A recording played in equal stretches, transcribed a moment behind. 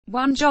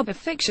One job of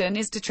fiction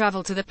is to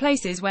travel to the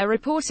places where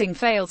reporting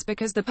fails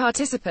because the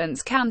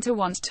participants can't or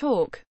won't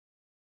talk.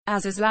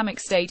 As Islamic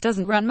State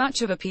doesn't run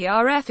much of a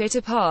PR effort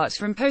apart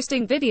from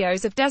posting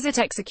videos of desert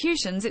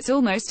executions, it's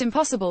almost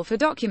impossible for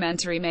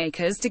documentary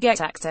makers to get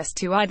access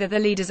to either the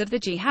leaders of the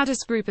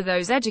jihadist group or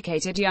those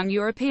educated young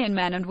European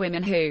men and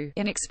women who,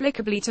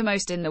 inexplicably to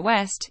most in the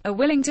West, are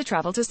willing to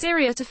travel to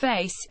Syria to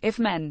face, if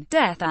men,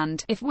 death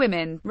and, if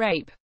women,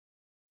 rape.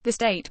 The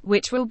State,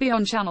 which will be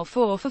on Channel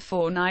 4 for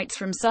 4 nights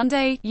from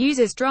Sunday,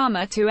 uses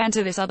drama to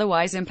enter this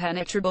otherwise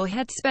impenetrable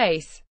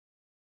headspace.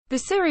 The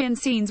Syrian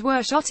scenes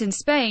were shot in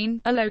Spain,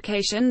 a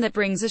location that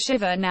brings a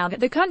shiver now that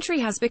the country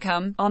has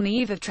become, on the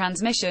eve of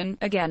transmission,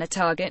 again a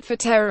target for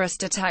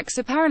terrorist attacks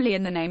apparently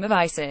in the name of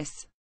ISIS.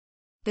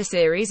 The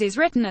series is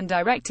written and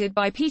directed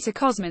by Peter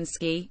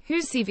Kosminski,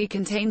 whose CV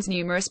contains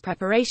numerous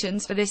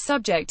preparations for this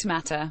subject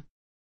matter.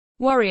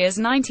 Warriors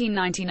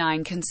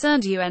 1999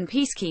 concerned UN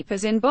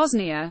peacekeepers in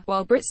Bosnia,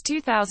 while Brits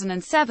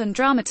 2007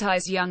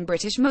 dramatized young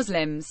British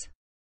Muslims.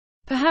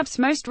 Perhaps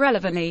most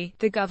relevantly,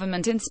 The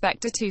Government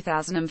Inspector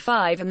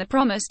 2005 and The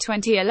Promise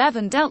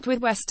 2011 dealt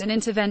with Western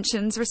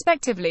interventions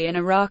respectively in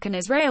Iraq and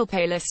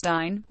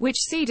Israel-Palestine, which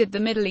seeded the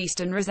Middle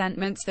Eastern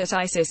resentments that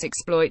ISIS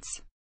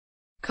exploits.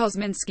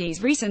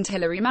 Kosminski's recent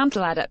Hilary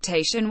Mantel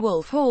adaptation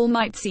Wolf Hall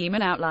might seem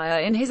an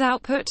outlier in his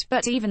output,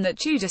 but even that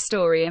Tudor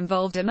story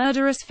involved a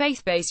murderous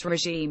faith-based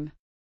regime.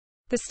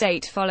 The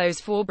State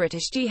follows 4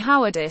 British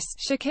jihadists,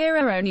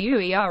 Shakira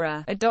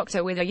Oniuiara, a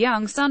doctor with a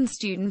young son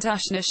student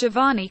Ashna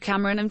Shavani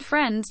Cameron and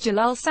friends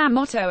Jalal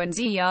Samotto and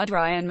Ziyad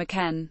Ryan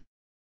McKen.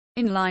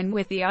 In line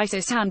with the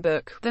ISIS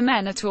handbook, the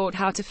men are taught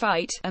how to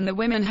fight, and the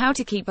women how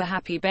to keep a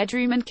happy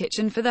bedroom and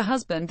kitchen for the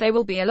husband they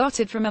will be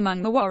allotted from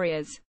among the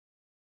warriors.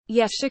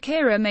 Yet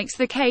Shakira makes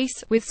the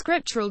case, with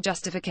scriptural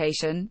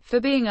justification, for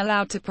being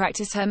allowed to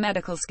practice her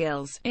medical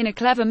skills, in a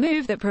clever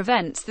move that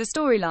prevents the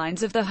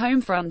storylines of the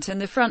home front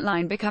and the front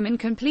line becoming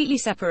completely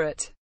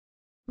separate.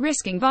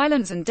 Risking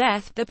violence and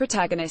death, the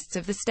protagonists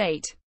of The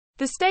State.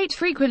 The State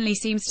frequently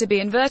seems to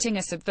be inverting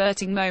or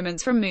subverting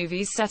moments from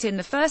movies set in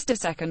the First or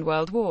Second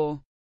World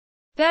War.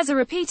 There's a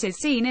repeated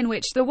scene in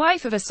which the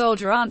wife of a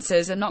soldier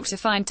answers a knock to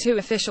find 2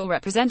 official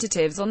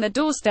representatives on the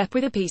doorstep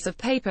with a piece of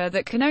paper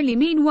that can only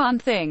mean one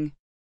thing.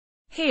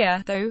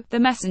 Here, though, the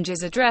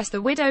messengers address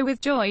the widow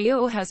with joy: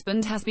 your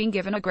husband has been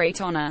given a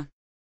great honor.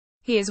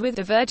 He is with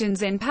the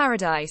virgins in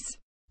paradise.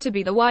 To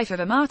be the wife of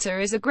a martyr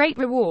is a great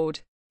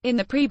reward. In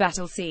the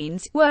pre-battle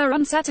scenes, we're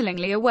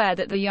unsettlingly aware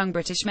that the young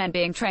British men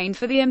being trained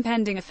for the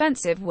impending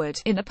offensive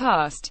would, in the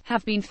past,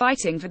 have been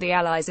fighting for the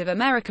allies of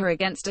America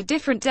against a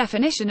different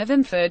definition of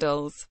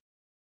infidels.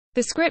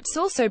 The scripts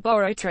also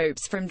borrow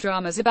tropes from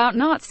dramas about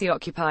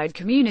Nazi-occupied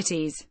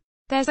communities.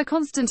 There's a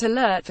constant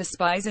alert for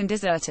spies and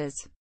deserters.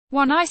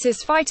 One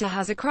ISIS fighter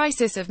has a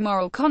crisis of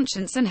moral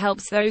conscience and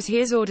helps those he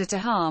is ordered to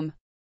harm.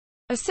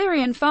 A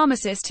Syrian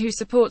pharmacist who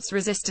supports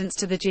resistance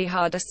to the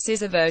jihadists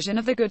is a version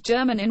of the good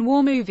German in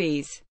war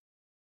movies.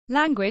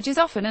 Language is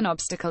often an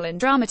obstacle in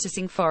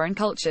dramatizing foreign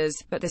cultures,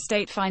 but The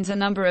State finds a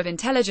number of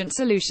intelligent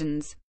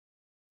solutions.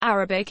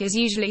 Arabic is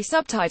usually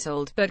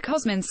subtitled, but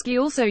Kosminski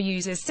also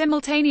uses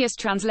simultaneous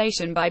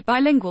translation by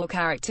bilingual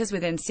characters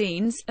within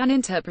scenes, an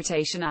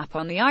interpretation app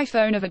on the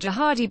iPhone of a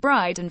jihadi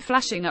bride, and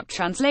flashing up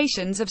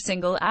translations of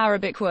single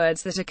Arabic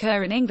words that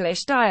occur in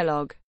English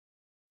dialogue.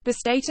 The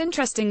State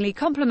interestingly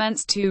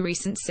complements 2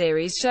 recent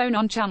series shown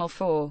on Channel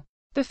 4.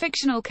 The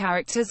fictional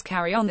characters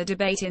carry on the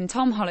debate in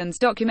Tom Holland's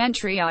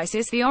documentary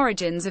ISIS: The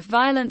Origins of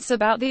Violence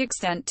about the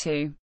extent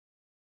to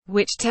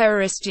which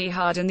terrorist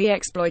jihad and the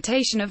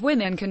exploitation of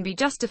women can be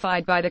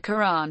justified by the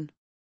Quran.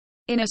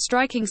 In a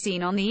striking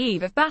scene on the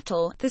eve of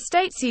battle, the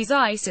State sees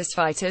ISIS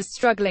fighters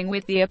struggling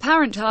with the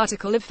apparent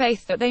article of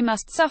faith that they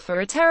must suffer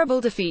a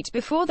terrible defeat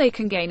before they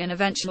can gain an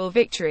eventual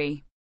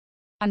victory.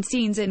 And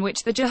scenes in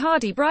which the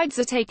jihadi brides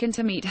are taken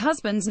to meet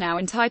husbands now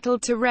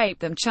entitled to rape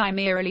them chime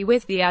eerily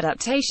with the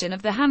adaptation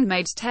of The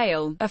Handmaid's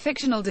Tale, a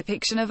fictional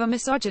depiction of a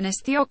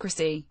misogynist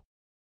theocracy.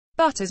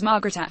 But as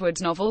Margaret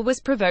Atwood's novel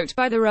was provoked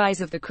by the rise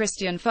of the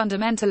Christian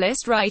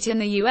fundamentalist right in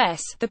the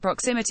US, the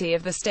proximity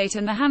of The State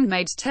and The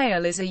Handmaid's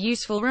Tale is a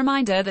useful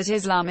reminder that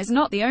Islam is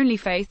not the only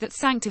faith that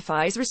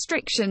sanctifies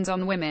restrictions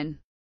on women.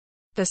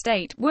 The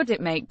State, would it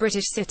make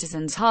British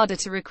citizens harder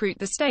to recruit?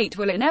 The State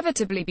will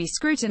inevitably be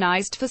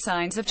scrutinized for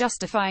signs of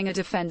justifying or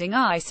defending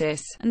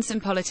ISIS, and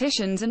some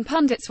politicians and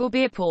pundits will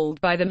be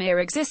appalled by the mere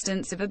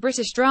existence of a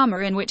British drama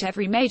in which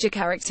every major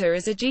character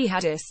is a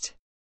jihadist.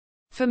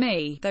 For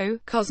me, though,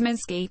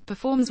 Kosminski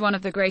performs one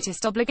of the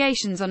greatest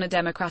obligations on a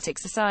democratic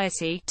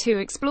society, to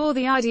explore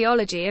the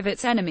ideology of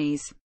its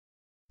enemies.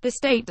 The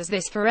State does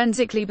this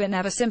forensically but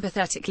never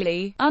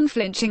sympathetically,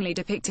 unflinchingly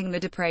depicting the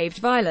depraved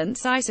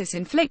violence ISIS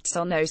inflicts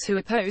on those who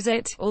oppose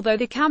it, although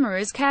the camera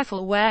is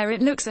careful where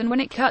it looks and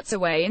when it cuts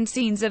away in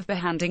scenes of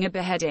behanding or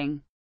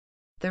beheading.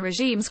 The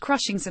regime's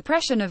crushing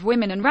suppression of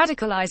women and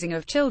radicalizing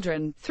of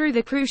children, through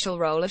the crucial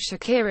role of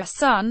Shakira's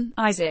son,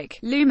 Isaac,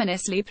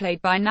 luminously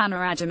played by Nana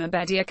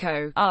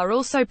Ajamabediako, are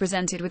also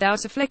presented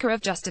without a flicker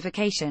of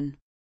justification.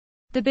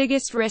 The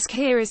biggest risk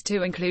here is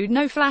to include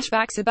no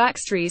flashbacks or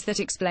backstories that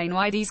explain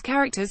why these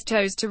characters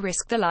chose to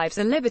risk their lives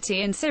or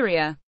liberty in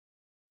Syria.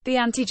 The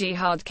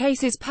anti-jihad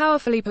case is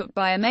powerfully put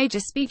by a major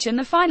speech in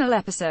the final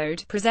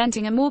episode,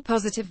 presenting a more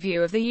positive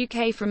view of the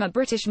UK from a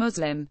British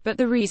Muslim, but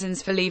the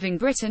reasons for leaving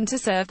Britain to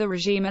serve the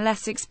regime are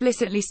less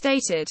explicitly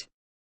stated.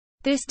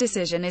 This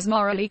decision is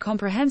morally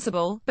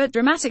comprehensible, but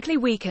dramatically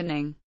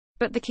weakening.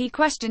 But the key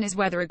question is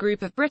whether a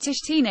group of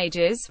British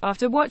teenagers,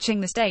 after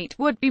watching The State,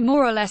 would be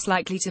more or less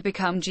likely to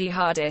become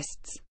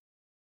jihadists.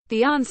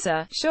 The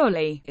answer,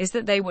 surely, is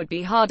that they would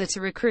be harder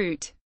to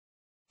recruit.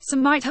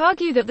 Some might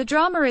argue that the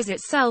drama is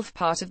itself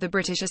part of the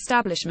British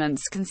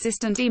establishment's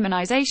consistent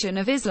demonization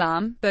of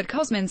Islam, but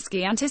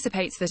Kosminski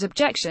anticipates that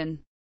objection.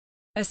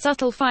 A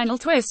subtle final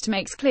twist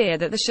makes clear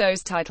that the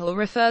show's title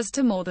refers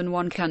to more than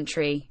one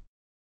country.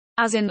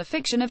 As in the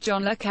fiction of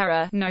John le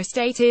Carré, no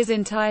state is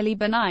entirely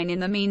benign in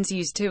the means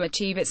used to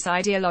achieve its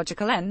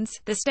ideological ends.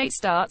 The State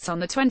starts on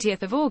the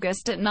 20th of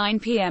August at 9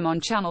 p.m.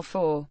 on Channel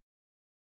 4.